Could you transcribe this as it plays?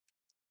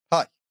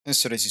In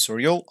today's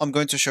tutorial, I'm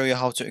going to show you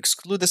how to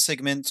exclude a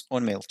segment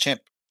on Mailchimp.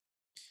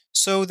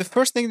 So the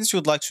first thing that you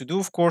would like to do,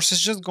 of course,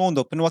 is just go and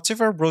open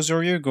whatever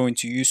browser you're going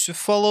to use to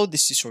follow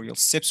this tutorial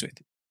steps with.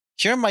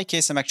 Here in my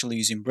case, I'm actually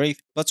using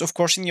Brave, but of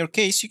course in your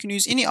case, you can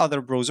use any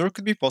other browser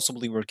could be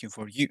possibly working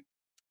for you.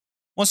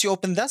 Once you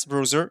open that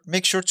browser,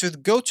 make sure to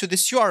go to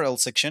this URL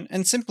section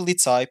and simply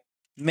type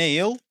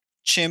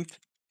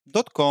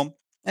mailchimp.com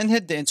and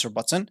hit the enter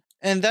button,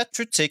 and that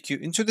should take you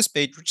into this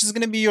page, which is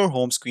going to be your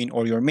home screen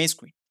or your main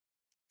screen.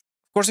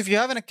 Of course, if you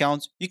have an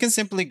account, you can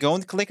simply go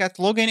and click at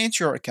login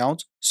into your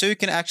account, so you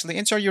can actually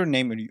enter your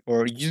name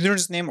or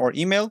user's name or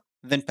email,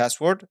 then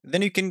password,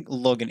 then you can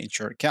log in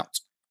into your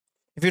account.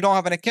 If you don't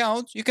have an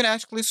account, you can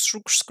actually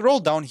scroll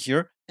down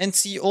here and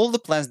see all the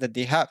plans that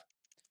they have.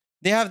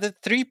 They have the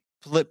 3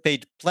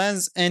 paid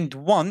plans and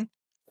 1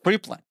 free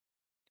plan.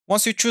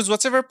 Once you choose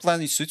whatever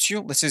plan suits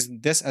you, let's use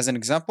this as an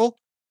example,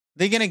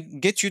 they're gonna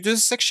get you to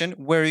this section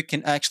where you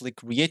can actually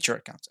create your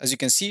account. As you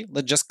can see,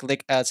 let's just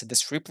click add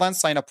this free plan,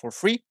 sign up for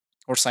free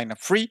or sign up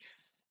free,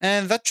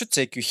 and that should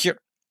take you here.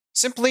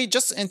 Simply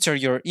just enter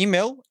your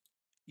email,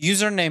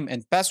 username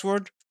and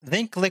password,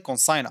 then click on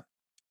sign up.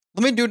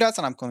 Let me do that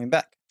and I'm coming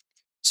back.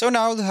 So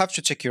now you'll have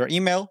to check your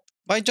email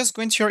by just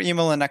going to your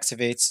email and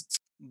activate it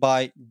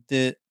by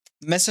the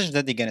message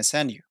that they're gonna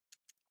send you.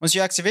 Once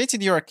you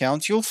activated your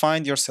account, you'll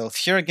find yourself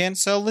here again,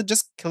 so let's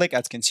just click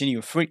at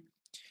continue free.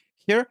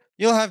 Here,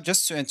 you'll have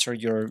just to enter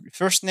your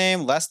first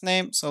name, last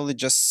name, so let's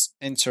just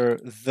enter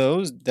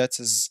those that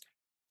is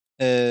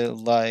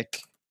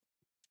like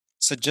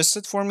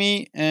suggested for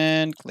me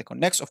and click on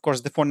next. Of course,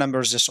 the phone number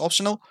is just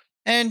optional.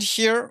 And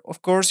here,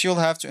 of course, you'll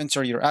have to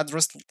enter your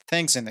address,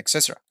 thanks, and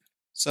etc.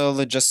 So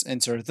let's just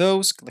enter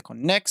those, click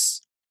on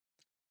next.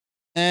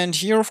 And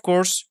here, of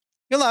course,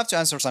 you'll have to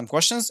answer some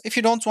questions. If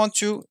you don't want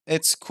to,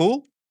 it's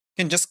cool.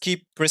 You can just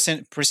keep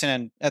pressing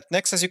at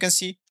next, as you can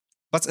see.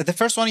 But the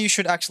first one, you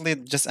should actually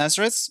just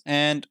answer it,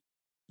 and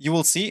you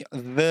will see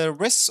the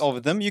rest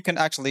of them. You can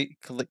actually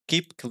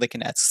keep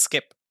clicking at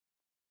skip.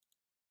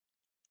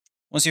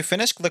 Once you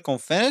finish, click on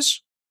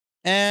finish.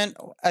 And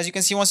as you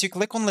can see, once you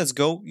click on let's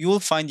go, you will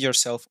find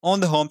yourself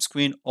on the home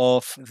screen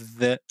of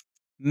the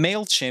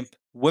Mailchimp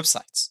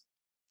websites.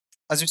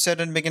 As we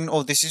said in the beginning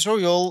of this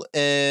tutorial,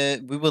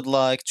 we would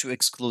like to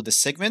exclude the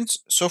segment.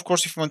 So of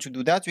course, if you want to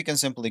do that, we can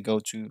simply go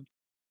to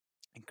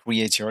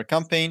create your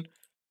campaign.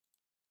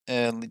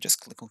 Let's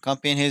just click on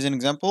campaign. Here's an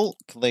example.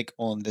 Click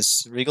on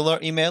this regular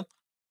email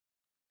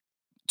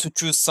to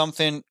choose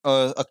something,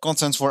 a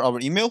content for our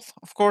email.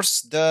 Of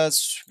course,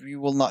 that's we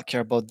will not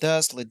care about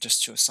that. Let's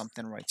just choose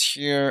something right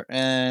here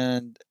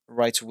and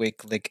right away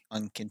click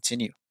on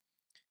continue.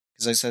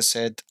 Because as I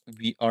said,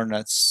 we are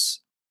not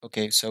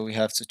okay. So we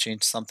have to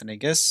change something, I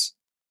guess.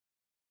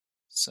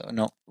 So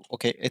no,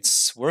 okay,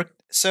 it's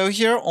worked. So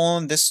here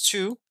on this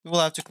two, you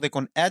will have to click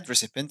on add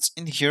recipients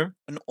in here,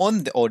 and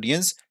on the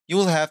audience, you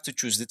will have to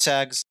choose the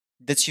tags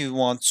that you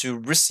want to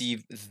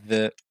receive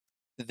the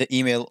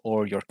email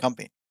or your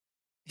campaign.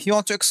 If you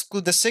want to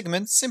exclude the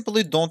segment,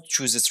 simply don't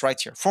choose it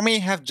right here. For me, I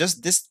have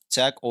just this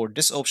tag or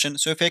this option.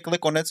 So if I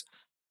click on it,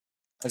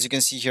 as you can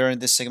see here in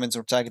this segment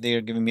or tag, they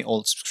are giving me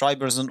all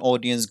subscribers and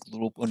audience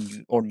group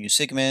or new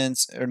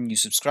segments or new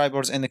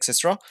subscribers and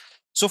etc.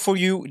 So for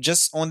you,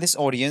 just on this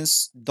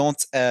audience,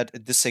 don't add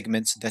the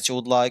segments that you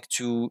would like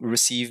to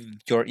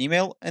receive your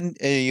email, and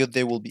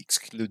they will be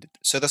excluded.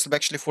 So that's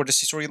actually for this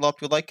tutorial. I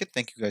hope you like it.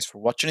 Thank you guys for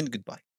watching, and goodbye.